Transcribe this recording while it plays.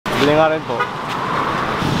Bili nga rin po.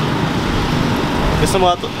 Gusto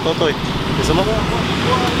mo Totoy? Gusto mo?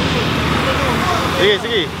 Sige,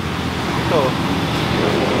 sige. Ito.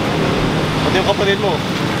 Pati yung kapatid mo.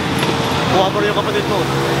 Kuha mo rin yung kapatid mo.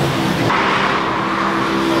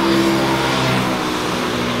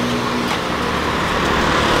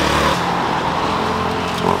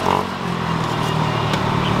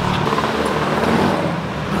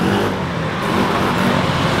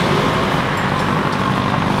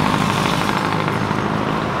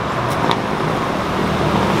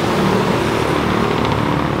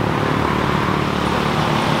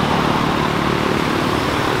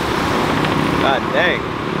 God dang.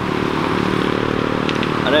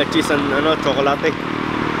 Ano, cheese and ano, chocolate.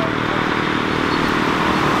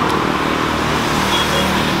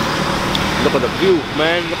 Look at the view,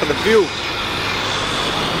 man. Look at the view.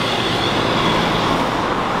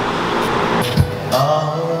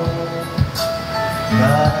 Oh,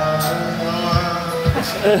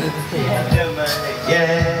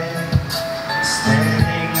 yeah.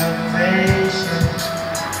 Standing ovation.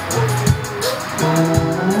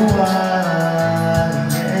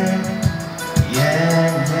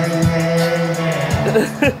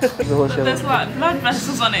 Ooh, there's like blood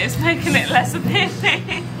vessels on it, it's making it less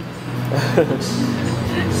appealing.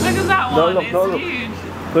 Look at that one, it's huge.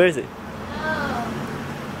 Where is it?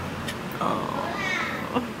 Oh.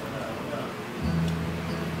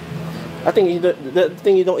 I think the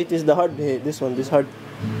thing you don't eat is the hard. This one, this hard.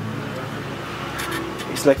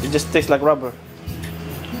 It's like, it just tastes like rubber.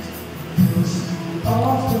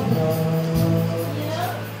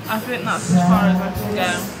 I think that's as far as I can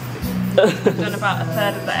go. I've done about a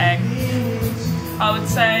third of the egg. I would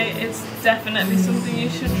say it's definitely something you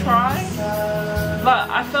should try, but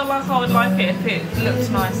I feel like I would like it if it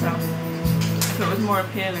looked nicer, if it was more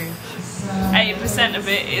appealing. 80% of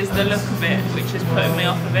it is the look of it, which is putting me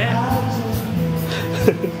off a bit,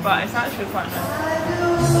 but it's actually quite nice.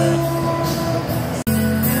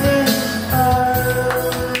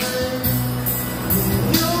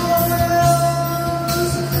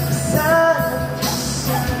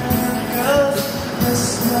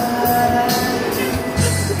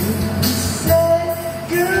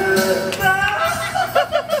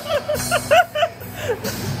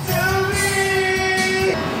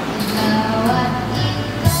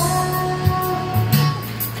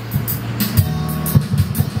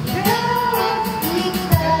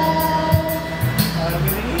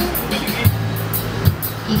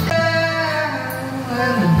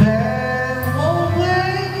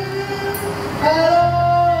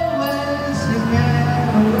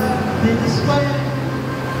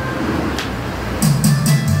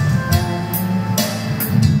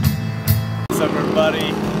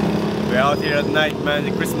 Everybody, we're out here at night, man.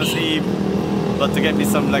 It's Christmas Eve. About to get me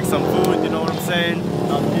some food, you know what I'm saying?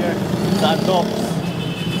 Out here, hot dogs.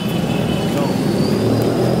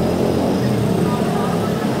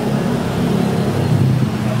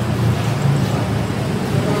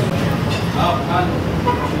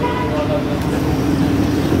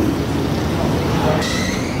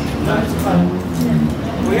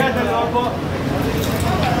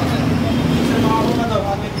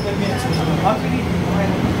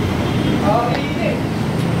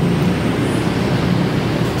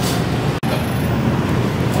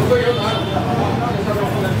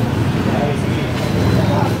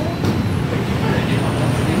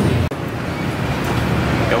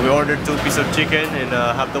 We ordered 2 pieces of chicken and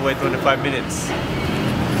have to wait 25 minutes.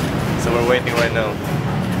 So we're waiting right now.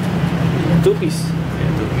 2 pieces?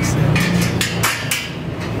 Yeah, 2 pieces.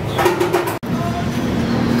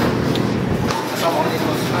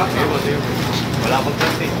 Wala akong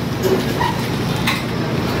plastic.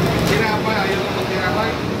 Tinapay, ayaw mo mag-tinapay.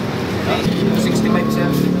 65 sir.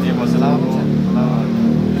 Hindi po, salamat po. Salamat.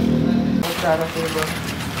 Sarap po ba?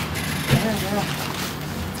 Ayan, ayan.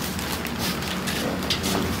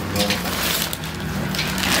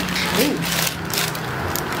 Hey.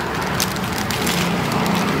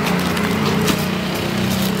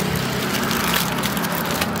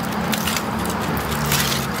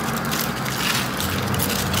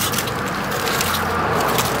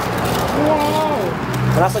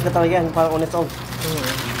 Rasag ka talaga yan, parang on its own.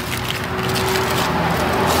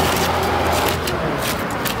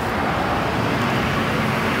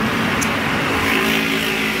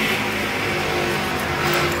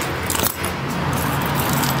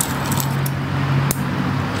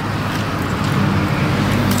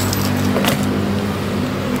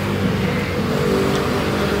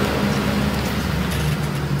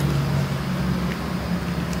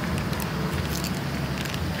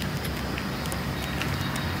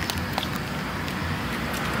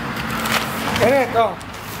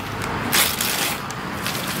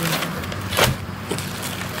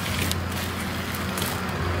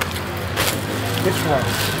 Which one?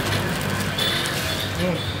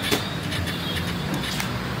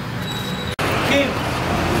 Kim!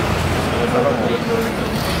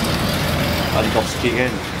 Unbox chicken.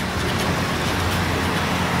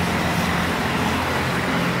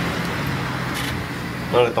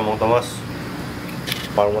 Ano, tamang-tamas?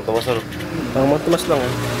 Parang matamas ano? Parang matumas lang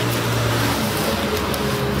eh.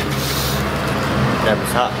 Kaya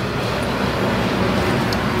bisa.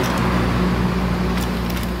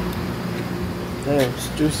 Ayun,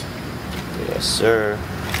 it's juicy. Yes, sir.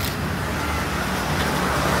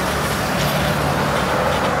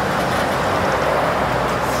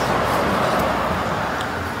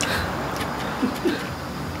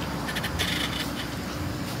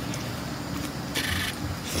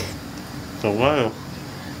 So, ano?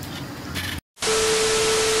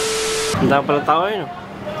 Ang dami palang tao yun.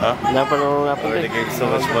 Huh? Ang dami palang I already gave so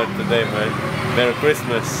much fun today, man. Merry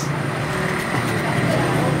Christmas.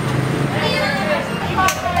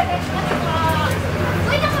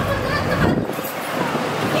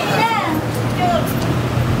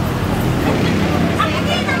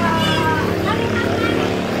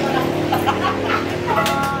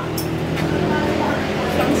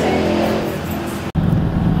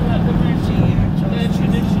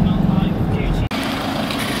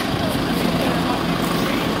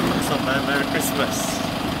 So, man, Merry Christmas.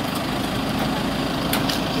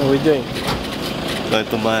 What are we doing? Going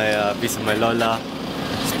to my visit my Lola,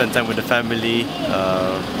 spend time with the family,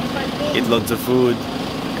 eat lots of food,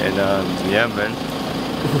 and yeah, man.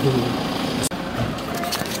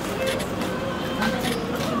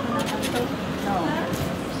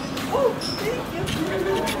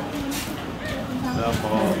 Hello po.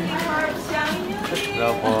 Hello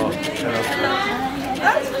po. Hello po.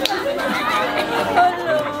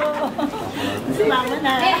 Si Mama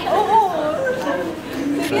na. Oo.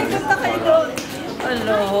 Sige, punta kayo doon.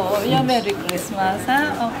 Hello. Yeah, Merry Christmas,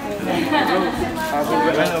 ha? Okay.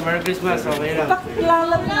 Merry Christmas, okay lang.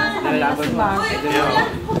 Pakilalam na sa kanila si Mama.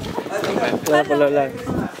 Wala pala lang.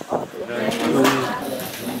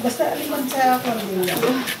 Basta aliman sa ako.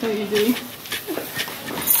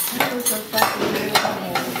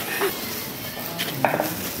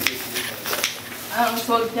 Ang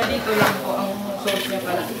salt niya dito lang po, ang salt niya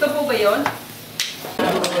pala. Ito po ba yun?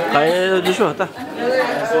 Kaya na Joshua, ta.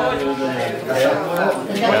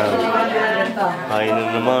 Kain na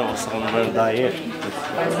naman, gusto ko naman diet.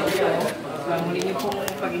 Muli niyo pong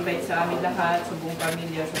pag-invite sa amin lahat, sa buong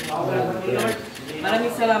pamilya, sa mga oras po, Lord.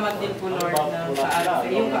 Maraming salamat din po, Lord, na sa araw, sa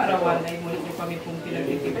iyong kaarawan ay muli niyo kami pong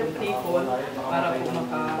pinagtitipon-tipon para po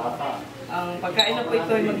ang pagkain na po ito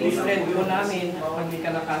ay mag-strength po namin at maging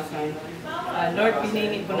kalakasan. Lord,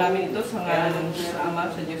 piningin po namin ito sa ngalan ng Diyos na Ama,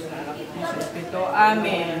 sa Diyos na Anak at sa Espiritu.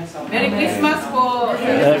 Amen. Merry Christmas po!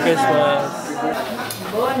 Merry Christmas!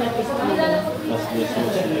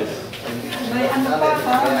 May ano pa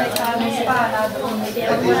ba? May kanis pa na doon.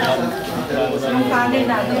 Yung kanin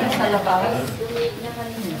na doon sa labas.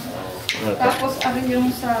 Tapos ano yung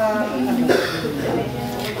sa...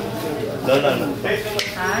 Lola na.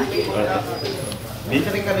 Ha? Dito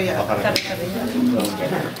rin kami yan.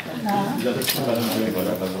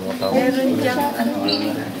 Meron diyang ano...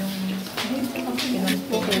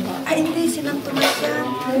 Ay, hindi. Silang tumas yan.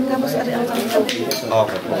 Tapos ari ang kami.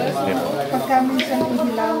 Okay po. Sige po. Pagka minsan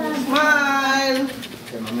hilaw. Smile!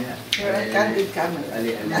 You're a candid camera.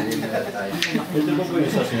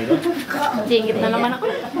 Tingit na naman ako.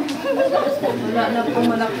 Wala na po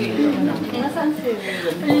malaki.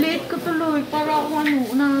 Late ko tuloy. Para ako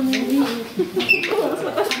namin.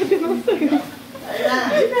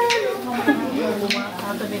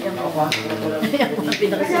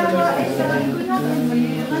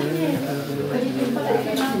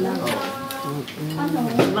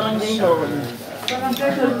 Barangay hall.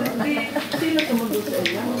 Barangay hall. Sino tumulong sa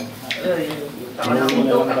iyo?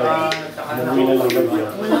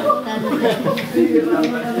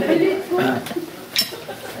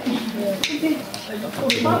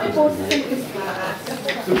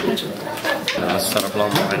 Sarap lang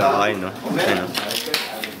mo kinakain, no? Ayun, no?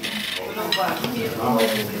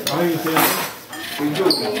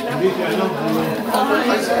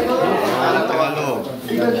 Tagalog.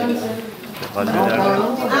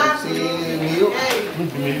 Si Miyo.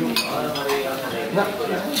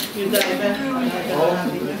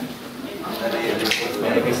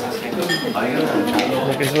 Merry Christmas.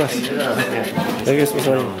 Merry Christmas,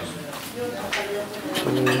 man.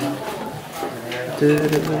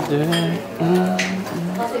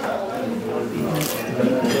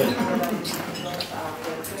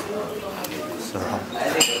 Sarap.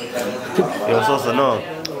 Yung sauce, ano?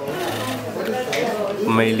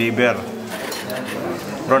 May liver.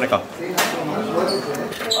 Veronica.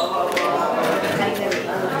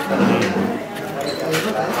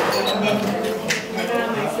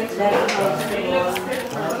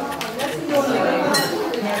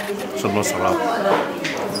 Sobrang sarap.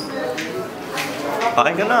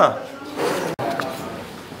 Kain ka na.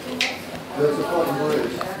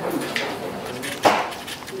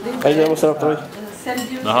 Kain na masarap, Troy.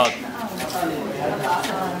 Lahat.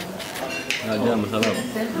 Ayan, masarap.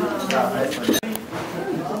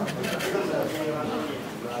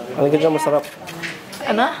 Ano ka dyan masarap?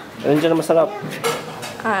 Ano? Ano dyan masarap?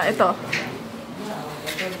 Ito.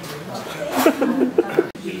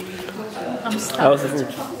 I'm How was the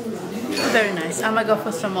stuffed. food? Very nice. I'm gonna go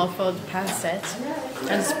for some more for the pancit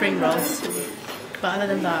and spring rolls. But other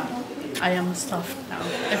than that, I am stuffed now.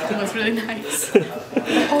 Everything was really nice. The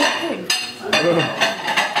whole thing.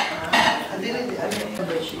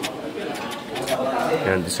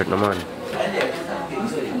 Yan, dessert naman.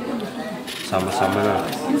 Sama-sama na.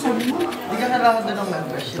 Hindi ka nalakad na ng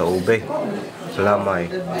membership. Sa ube,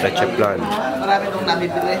 salamay, leche plan. Marami nung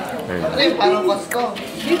nabibili. Ano yung parang Costco?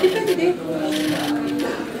 Hindi, depende.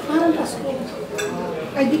 Parang Pasko.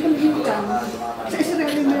 Ay, di kami hintan. Sa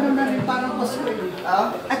Israel, meron na rin parang Pasko.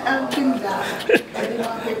 At ang tinda, ay yung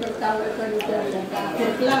mga paper towel ko nito.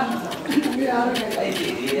 Kahit lang. Hindi araw na kayo.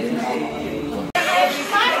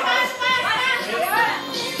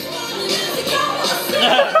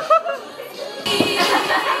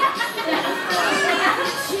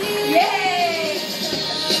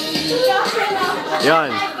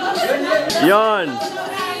 Yan! Yan!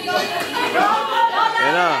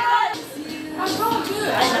 Yan na!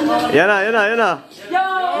 Yan na, yan na, yan na! Yo!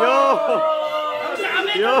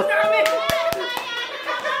 Yo!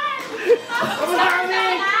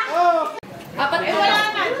 Apat ko wala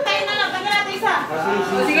naman. Tayo na lang. Tayo natin isa.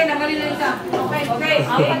 Sige, nakalin na isa. Okay. Okay.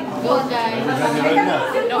 Go, guys.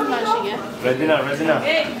 No flashing, yeah? Ready na, ready na.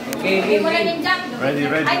 Hindi mo lang yung jump. Ready,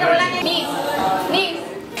 ready, Ay, nawala ready. niya. Knees.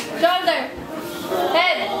 Shoulder.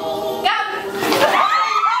 Head. Gap.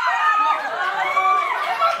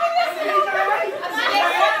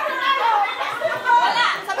 Wala.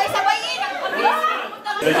 Sabay-sabayin.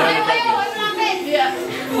 Yeah.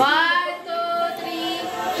 1, 2,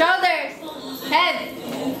 3. Shoulders. Head.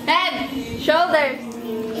 Head. Shoulders.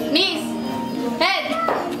 Knees. Head.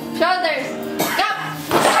 Shoulders. Gap.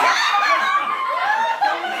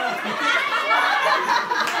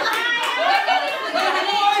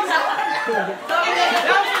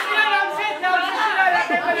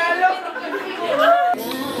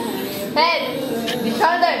 Head,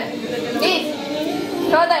 shoulder, knees,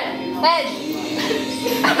 shoulder, head.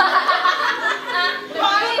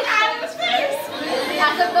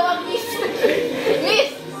 Asap ko ang knees.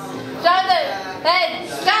 Knees, shoulder, head,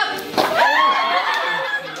 cup.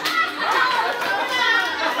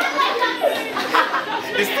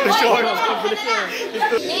 It's too short.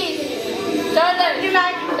 Knees, shoulder,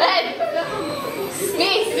 head.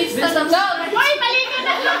 Knees, go. Hoy, mali ka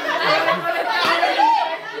na.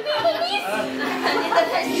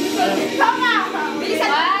 Tama!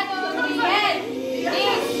 Bilisan! 1, 2, 3, head!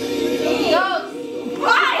 Knees! Toes!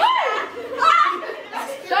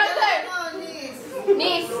 Shoulder!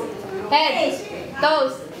 Knees! Head!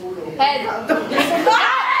 Toes! Head!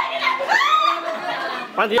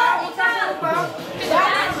 Pandi.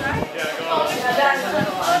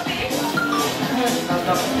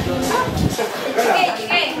 Okay,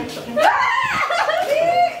 okay.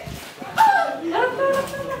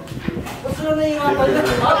 Gusto na yung mga pala.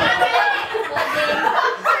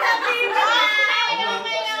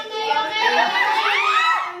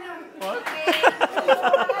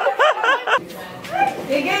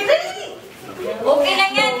 Okay lang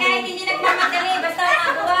yan, kahit hindi nagmamadali, basta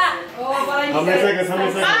magawa. How many seconds? How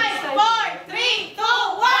many seconds? 5, 4, 3, 2,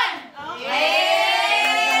 1!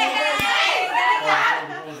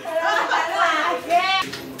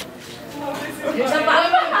 Isa pa. 1,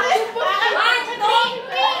 2, 3!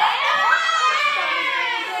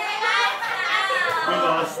 We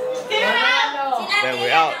lost. Then we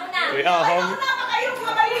out. We out home.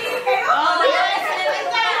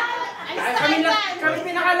 Kami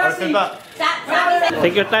pinakalasing.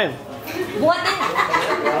 Take your time. Buhatin.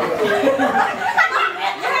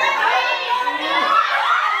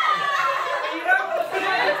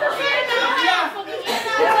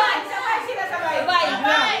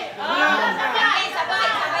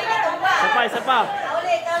 Isa pa.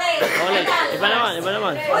 Ulit. Iba naman, iba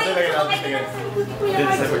naman. Do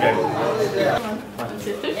the same again.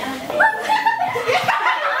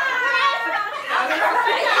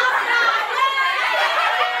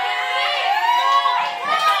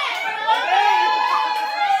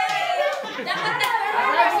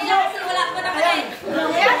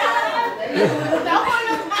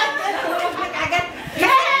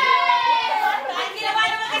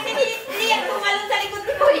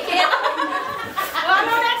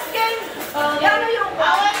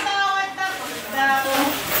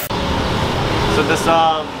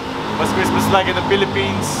 What's Christmas like in the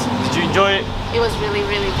Philippines? Did you enjoy it? It was really,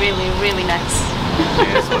 really, really, really nice.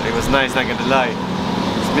 Yes, well, it was nice, not gonna lie.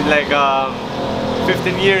 It's been like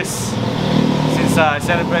 15 years since I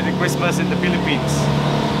celebrated Christmas in the Philippines.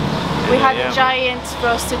 We had Yeah. a giant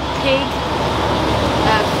roasted pig,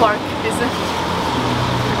 pork, isn't it?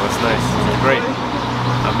 It was nice, it was great,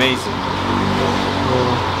 amazing.